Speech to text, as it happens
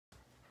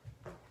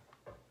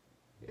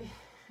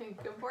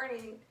Good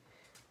morning.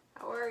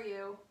 How are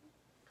you?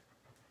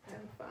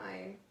 I'm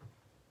fine.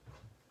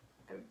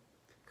 I'm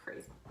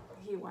crazy.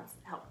 He wants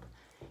to help.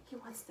 He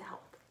wants to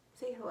help.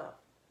 Say hello.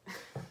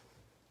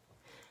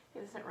 He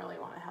doesn't really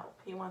want to help.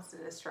 He wants to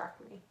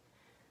distract me.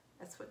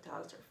 That's what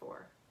dogs are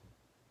for.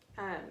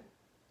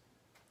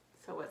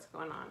 So what's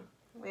going on?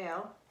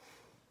 Well,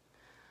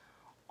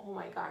 oh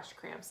my gosh,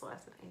 cramps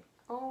last night.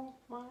 Oh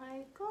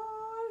my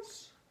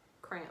gosh.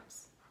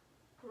 Cramps.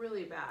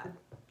 Really bad.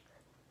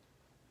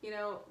 You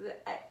know,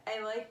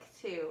 I like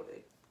to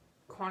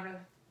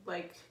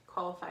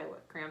qualify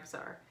what cramps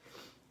are.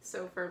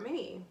 So for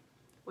me,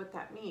 what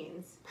that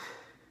means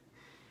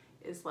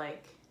is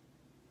like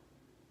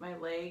my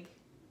leg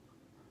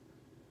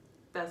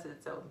does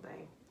its own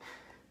thing.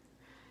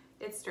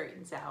 It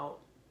straightens out.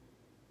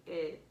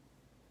 It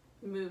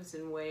moves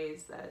in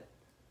ways that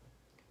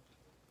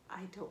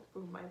I don't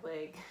move my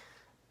leg.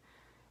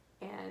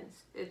 And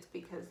it's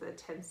because the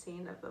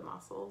tensing of the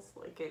muscles,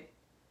 like it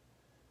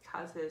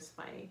causes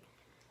my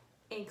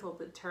ankle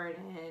to turn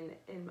in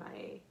and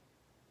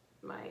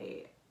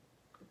my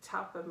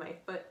top of my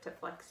foot to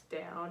flex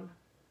down.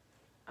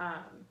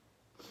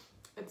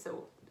 It's a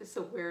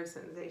weird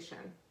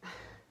sensation.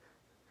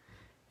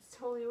 It's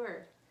totally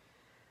weird.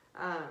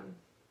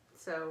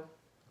 So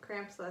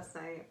cramps last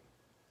night.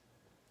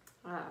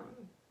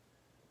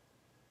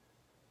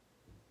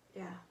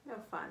 Yeah, no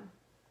fun.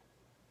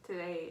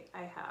 Today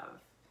I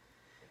have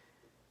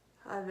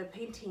the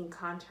painting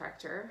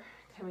contractor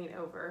coming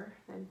over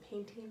and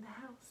painting the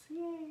house.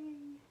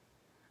 Yay!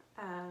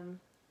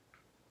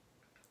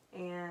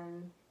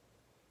 And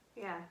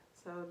yeah,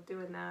 so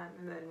doing that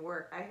and then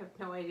work. I have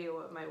no idea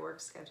what my work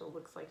schedule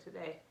looks like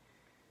today.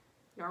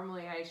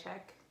 Normally I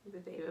check the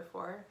day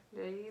before.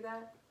 Did I do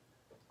that?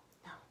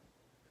 No,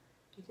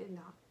 I did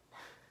not.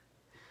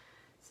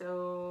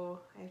 So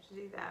I have to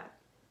do that.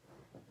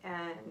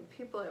 And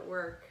people at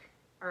work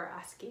are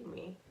asking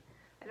me,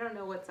 I don't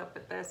know what's up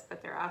with this,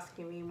 but they're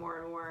asking me more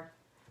and more,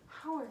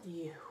 how are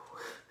you?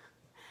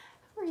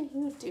 How are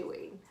you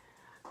doing?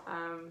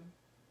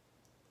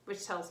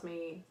 Which tells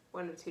me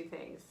one of two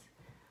things.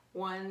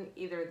 One,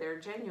 either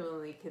they're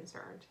genuinely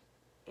concerned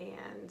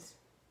and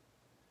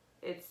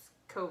it's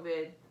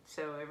COVID,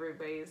 so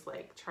everybody's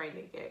like trying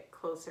to get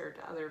closer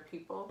to other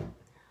people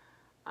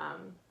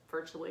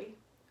virtually,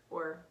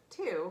 or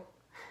two,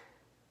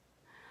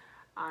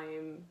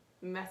 I'm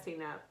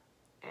messing up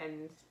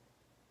and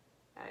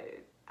I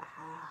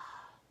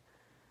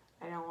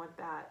don't want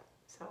that.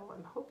 So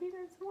I'm hoping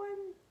it's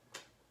one.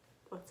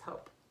 Let's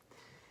hope.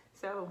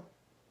 So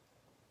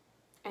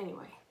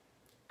anyway,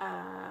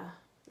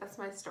 that's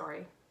my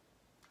story.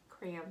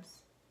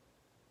 Cramps.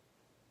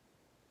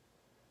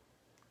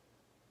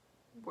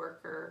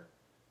 Worker,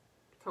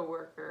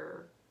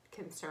 coworker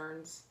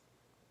concerns.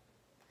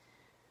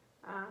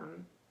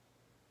 And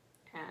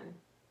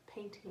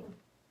painting.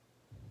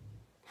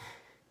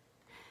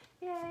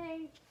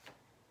 Yay!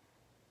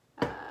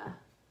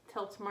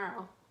 Till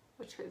tomorrow,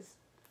 which is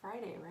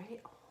Friday, right?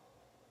 Oh,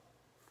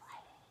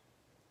 Friday.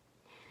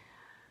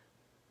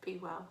 Be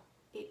well,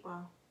 eat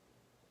well,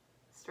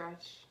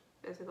 stretch,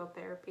 physical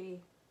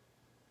therapy,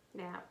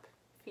 nap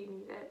if you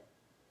need it.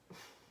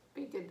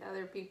 Be good to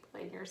other people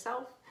and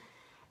yourself.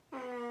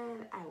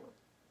 And I will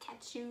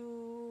catch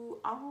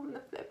you on the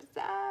flip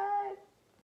side.